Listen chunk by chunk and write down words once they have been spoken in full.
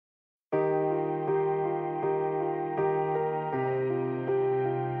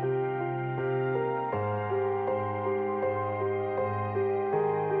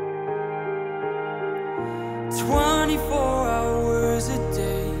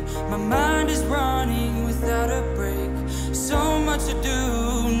My mind is running without a break. So much to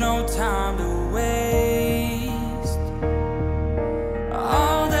do, no time to waste.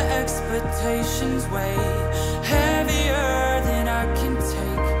 All the expectations weigh heavier than I can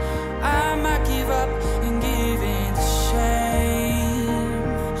take. I might give up and give in to shame,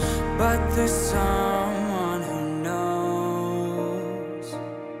 but there's someone who knows.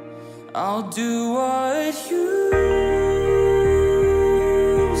 I'll do what you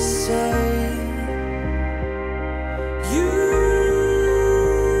say. You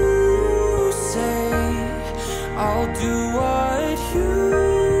say I'll do what you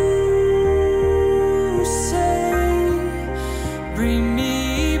say. Bring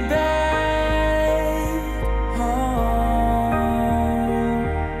me back home.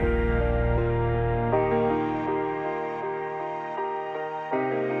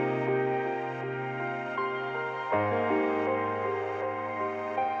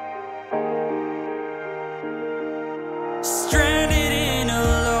 Stranded in a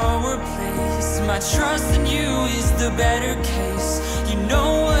lower place, my trust in you is the better case. You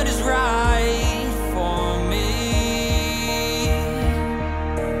know what is right for me.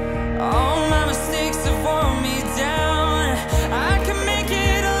 All my mistakes have worn me down. I can make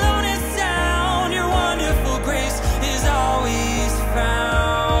it alone and sound. Your wonderful grace is always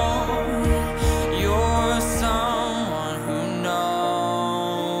found. You're someone who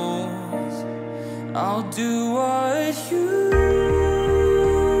knows. I'll do what you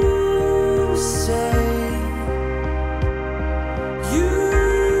say. You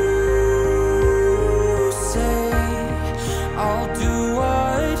say I'll do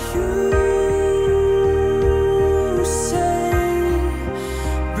what you say.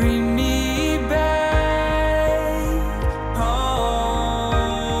 Bring me back home.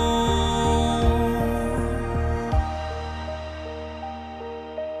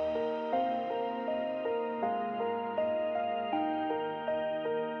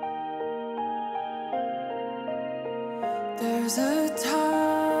 There's a time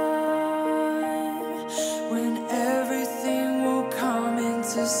when everything will come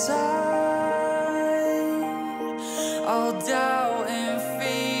into sight.